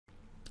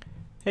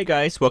Hey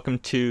guys, welcome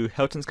to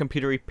Helton's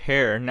Computer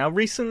Repair. Now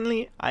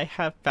recently I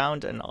have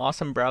found an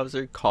awesome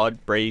browser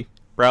called Brave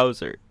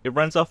Browser. It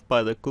runs off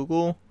by the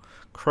Google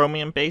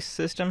Chromium based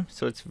system,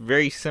 so it's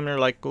very similar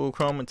like Google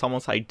Chrome. It's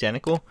almost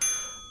identical,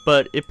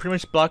 but it pretty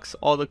much blocks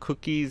all the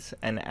cookies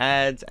and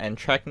ads and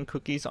tracking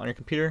cookies on your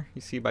computer.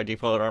 You see by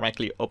default it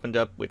automatically opened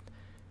up with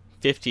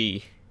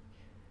 50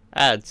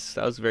 ads.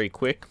 That was very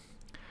quick.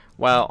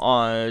 While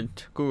on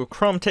Google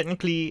Chrome,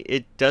 technically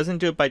it doesn't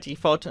do it by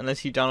default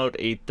unless you download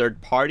a third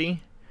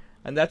party.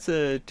 And that's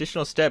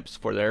additional steps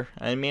for there,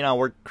 and it may not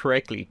work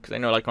correctly because I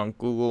know, like on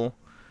Google,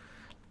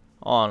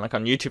 on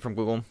YouTube from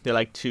Google, they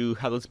like to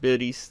have those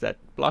abilities that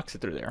blocks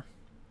it through there.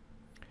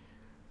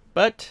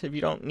 But if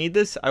you don't need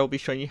this, I will be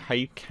showing you how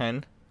you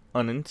can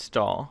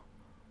uninstall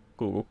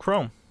Google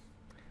Chrome.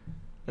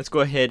 Let's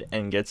go ahead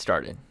and get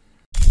started.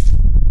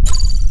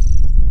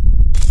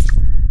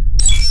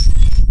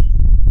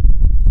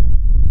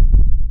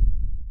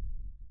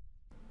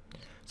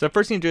 So the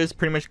first thing to do is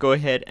pretty much go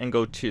ahead and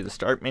go to the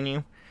start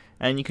menu.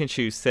 And you can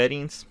choose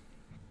settings,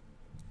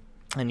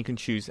 and you can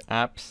choose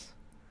apps,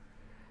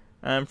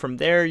 and from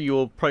there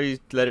you'll probably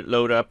let it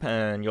load up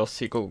and you'll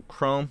see Google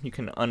Chrome. You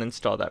can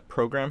uninstall that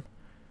program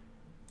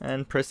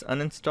and press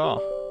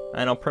uninstall,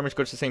 and I'll pretty much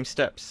go to the same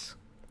steps.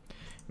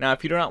 Now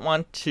if you do not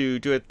want to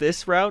do it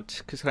this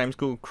route, because sometimes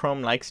Google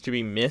Chrome likes to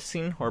be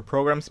missing or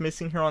programs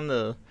missing here on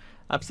the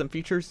apps and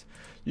features,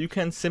 you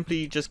can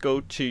simply just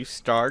go to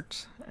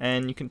start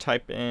and you can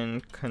type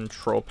in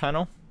control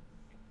panel.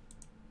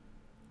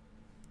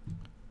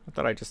 I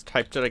thought I just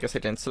typed it. I guess I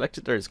didn't select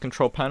it. There's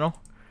control panel.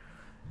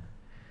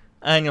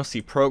 And you'll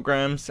see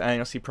programs, and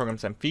you'll see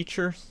programs and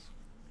features.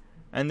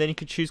 And then you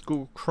can choose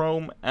Google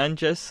Chrome and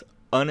just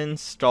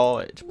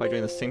uninstall it by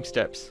doing the same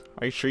steps.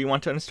 Are you sure you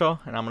want to uninstall?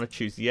 And I'm going to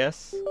choose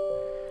yes.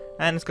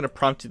 And it's going to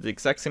prompt you the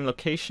exact same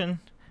location.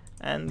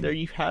 And there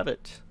you have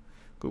it.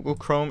 Google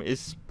Chrome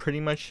is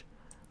pretty much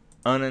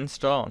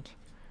uninstalled.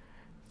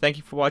 Thank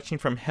you for watching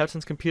from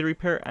Helton's Computer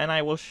Repair, and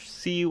I will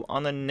see you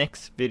on the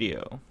next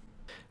video.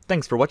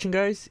 Thanks for watching,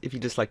 guys. If you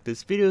disliked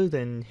this video,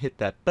 then hit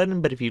that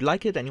button, but if you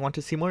like it and you want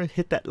to see more,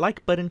 hit that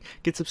like button,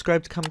 get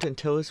subscribed, comment, and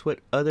tell us what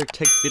other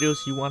tech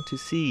videos you want to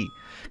see.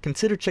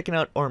 Consider checking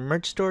out our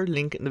merch store,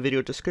 link in the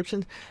video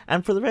description,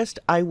 and for the rest,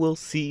 I will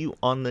see you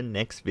on the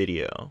next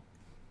video.